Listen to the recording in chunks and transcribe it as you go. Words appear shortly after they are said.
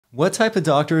What type of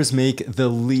doctors make the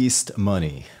least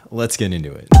money? Let's get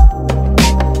into it.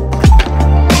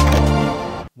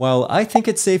 While I think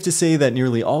it's safe to say that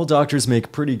nearly all doctors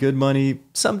make pretty good money,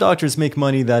 some doctors make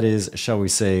money that is, shall we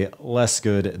say, less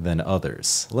good than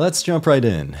others. Let's jump right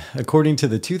in. According to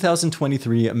the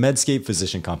 2023 Medscape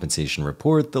Physician Compensation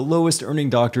Report, the lowest earning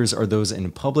doctors are those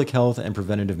in public health and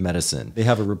preventative medicine. They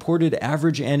have a reported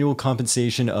average annual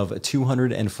compensation of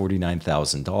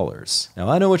 $249,000. Now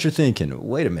I know what you're thinking,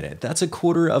 wait a minute, that's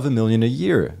 $250,000 a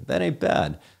year. That ain't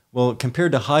bad. Well,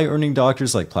 compared to high-earning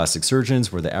doctors like plastic surgeons,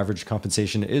 where the average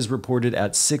compensation is reported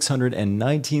at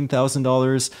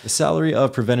 $619,000, the salary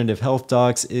of preventative health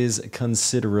docs is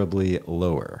considerably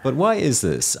lower. But why is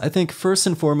this? I think first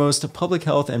and foremost, public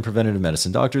health and preventative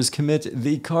medicine doctors commit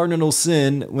the cardinal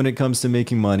sin when it comes to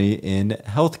making money in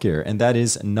healthcare, and that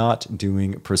is not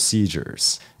doing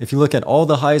procedures. If you look at all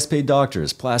the highest paid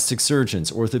doctors, plastic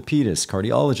surgeons, orthopedists,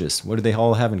 cardiologists, what do they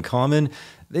all have in common?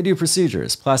 They do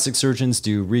procedures. Plastic surgeons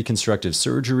do reconstructive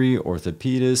surgery,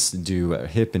 orthopedists do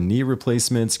hip and knee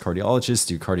replacements, cardiologists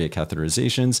do cardiac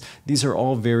catheterizations. These are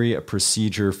all very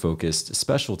procedure-focused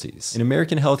specialties. In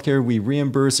American healthcare, we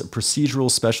reimburse procedural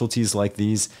specialties like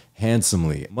these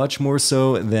handsomely, much more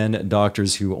so than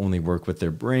doctors who only work with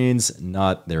their brains,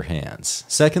 not their hands.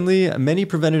 Secondly, many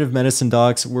preventative medicine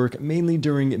docs work mainly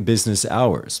during business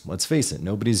hours. Let's face it,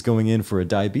 nobody's going in for a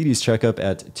diabetes checkup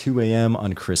at 2 a.m.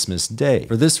 on Christmas Day.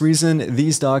 For this reason,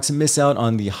 these docs miss out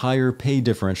on the higher pay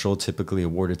differential typically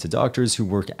awarded to doctors who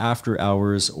work after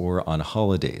hours or on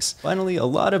holidays. Finally, a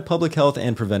lot of public health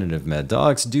and preventative med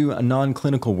docs do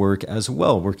non-clinical work as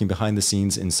well, working behind the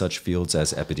scenes in such fields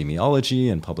as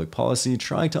epidemiology and public policy,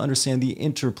 trying to understand the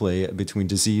interplay between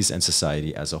disease and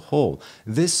society as a whole.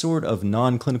 This sort of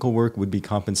non-clinical work would be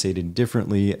compensated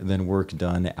differently than work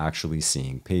done actually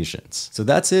seeing patients. So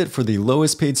that's it for the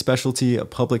lowest paid specialty,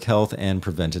 public health and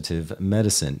preventative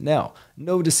medicine. Now,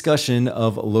 no discussion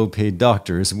of low-paid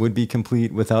doctors would be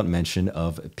complete without mention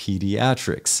of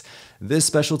pediatrics. This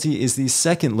specialty is the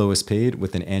second lowest paid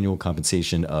with an annual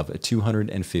compensation of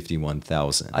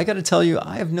 $251,000. I gotta tell you,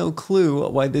 I have no clue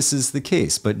why this is the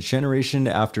case, but generation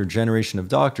after generation of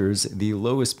doctors, the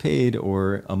lowest paid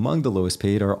or among the lowest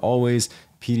paid are always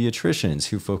pediatricians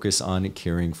who focus on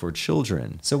caring for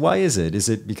children. So why is it? Is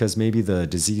it because maybe the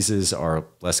diseases are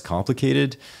less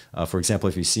complicated? For example,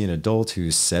 if you see an adult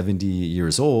who's 70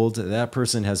 years old, that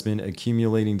person has been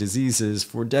accumulating diseases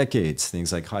for decades.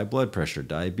 Things like high blood pressure,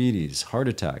 diabetes, heart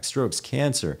attack, strokes,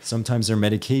 cancer. Sometimes their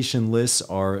medication lists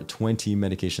are 20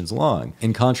 medications long.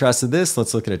 In contrast to this,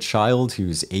 let's look at a child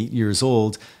who's 8 years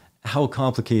old. How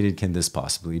complicated can this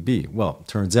possibly be? Well,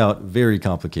 turns out very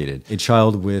complicated. A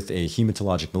child with a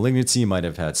hematologic malignancy might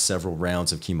have had several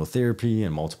rounds of chemotherapy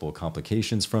and multiple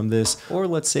complications from this. Or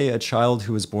let's say a child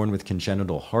who was born with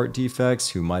congenital heart defects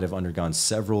who might have undergone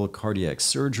several cardiac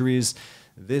surgeries.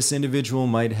 This individual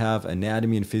might have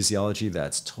anatomy and physiology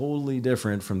that's totally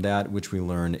different from that which we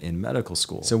learn in medical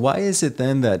school. So why is it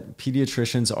then that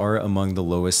pediatricians are among the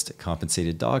lowest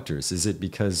compensated doctors? Is it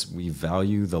because we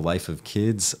value the life of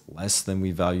kids less than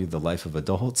we value the life of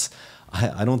adults?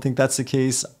 I don't think that's the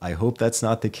case. I hope that's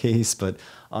not the case, but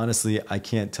honestly, I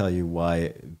can't tell you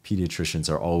why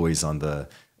pediatricians are always on the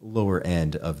lower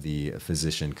end of the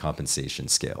physician compensation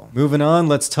scale. Moving on,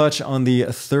 let's touch on the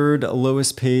third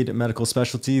lowest paid medical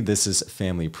specialty. This is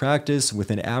family practice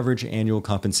with an average annual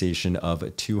compensation of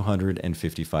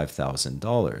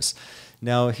 $255,000.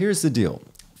 Now, here's the deal.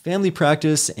 Family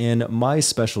practice and my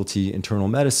specialty, internal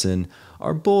medicine,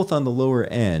 are both on the lower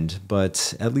end,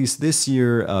 but at least this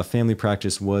year, family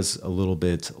practice was a little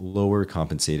bit lower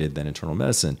compensated than internal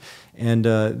medicine. And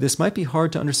this might be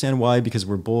hard to understand why, because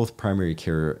we're both primary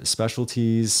care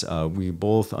specialties. We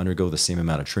both undergo the same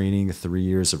amount of training, 3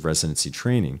 years of residency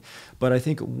training. But I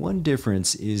think one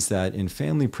difference is that in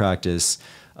family practice,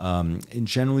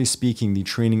 generally speaking, the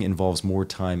training involves more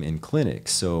time in clinic.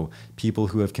 So people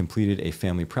who have completed a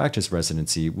family practice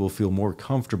residency will feel more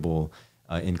comfortable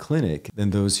in clinic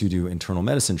than those who do internal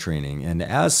medicine training. And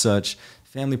as such,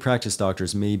 family practice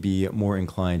doctors may be more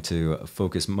inclined to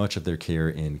focus much of their care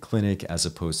in clinic as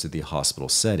opposed to the hospital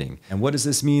setting. And what does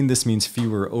this mean? This means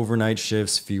fewer overnight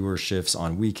shifts, fewer shifts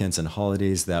on weekends and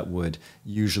holidays that would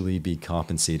usually be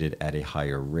compensated at a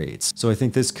higher rate. So I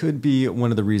think this could be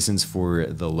one of the reasons for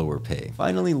the lower pay.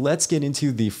 Finally, let's get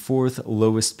into the fourth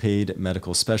lowest paid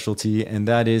medical specialty, and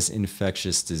that is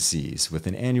infectious disease with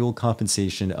an annual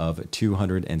compensation of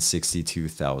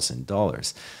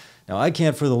 $262,000. Now, I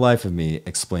can't for the life of me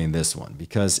explain this one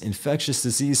because infectious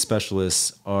disease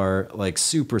specialists are like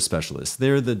super specialists.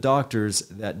 They're the doctors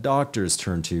that doctors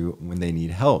turn to when they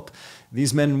need help.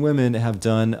 These men and women have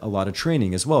done a lot of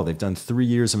training as well. They've done 3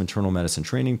 years of internal medicine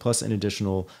training plus an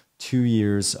additional 2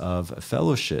 years of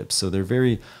fellowship. So they're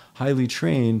very highly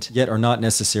trained, yet are not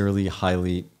necessarily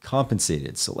highly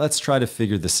compensated. So let's try to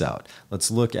figure this out.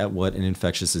 Let's look at what an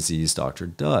infectious disease doctor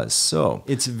does. So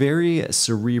it's very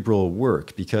cerebral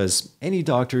work because any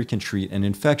doctor can treat an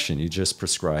infection. You just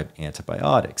prescribe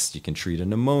antibiotics. You can treat a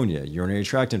pneumonia, urinary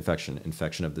tract infection,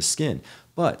 infection of the skin.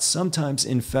 But sometimes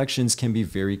infections can be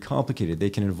very complicated. They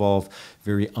can involve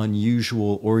very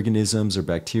unusual organisms or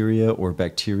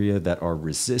bacteria that are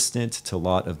resistant to a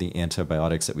lot of the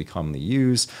antibiotics that we commonly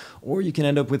use. Or you can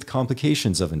end up with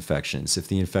complications of infections. If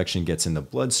the infection gets in the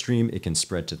bloodstream, it can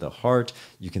spread to the heart.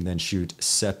 You can then shoot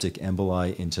septic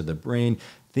emboli into the brain.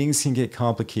 Things can get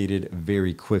complicated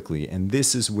very quickly. And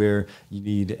this is where you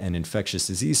need an infectious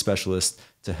disease specialist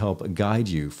to help guide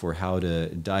you for how to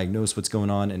diagnose what's going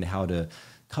on and how to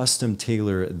custom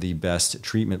tailor the best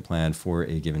treatment plan for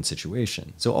a given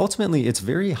situation. So ultimately, it's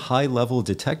very high-level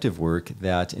detective work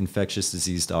that infectious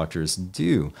disease doctors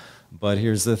do. But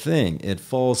here's the thing, it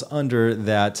falls under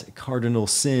that cardinal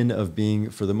sin of being,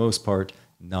 for the most part,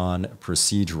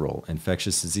 non-procedural.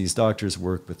 Infectious disease doctors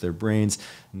work with their brains,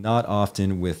 not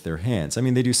often with their hands. I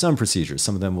mean, they do some procedures.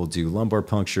 Some of them will do lumbar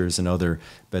punctures and other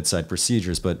bedside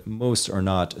procedures, but most are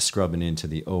not scrubbing into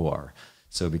the OR.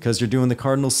 So because you're doing the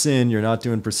cardinal sin, you're not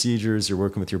doing procedures, you're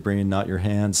working with your brain, not your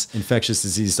hands, infectious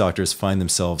disease doctors find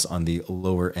themselves on the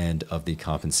lower end of the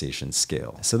compensation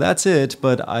scale. So that's it,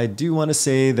 but I do want to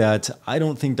say that I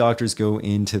don't think doctors go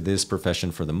into this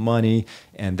profession for the money,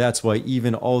 and that's why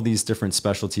even all these different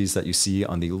specialties that you see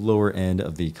on the lower end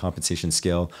of the compensation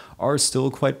scale are still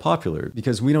quite popular,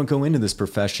 because we don't go into this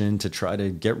profession to try to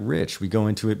get rich. We go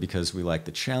into it because we like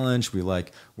the challenge, we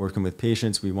like working with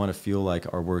patients, we want to feel like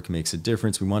our work makes a difference.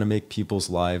 We want to make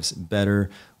people's lives better.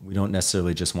 We don't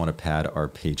necessarily just want to pad our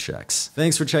paychecks.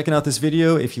 Thanks for checking out this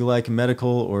video. If you like medical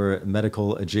or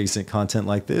medical adjacent content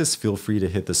like this, feel free to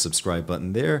hit the subscribe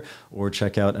button there or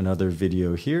check out another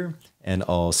video here, and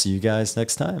I'll see you guys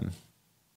next time.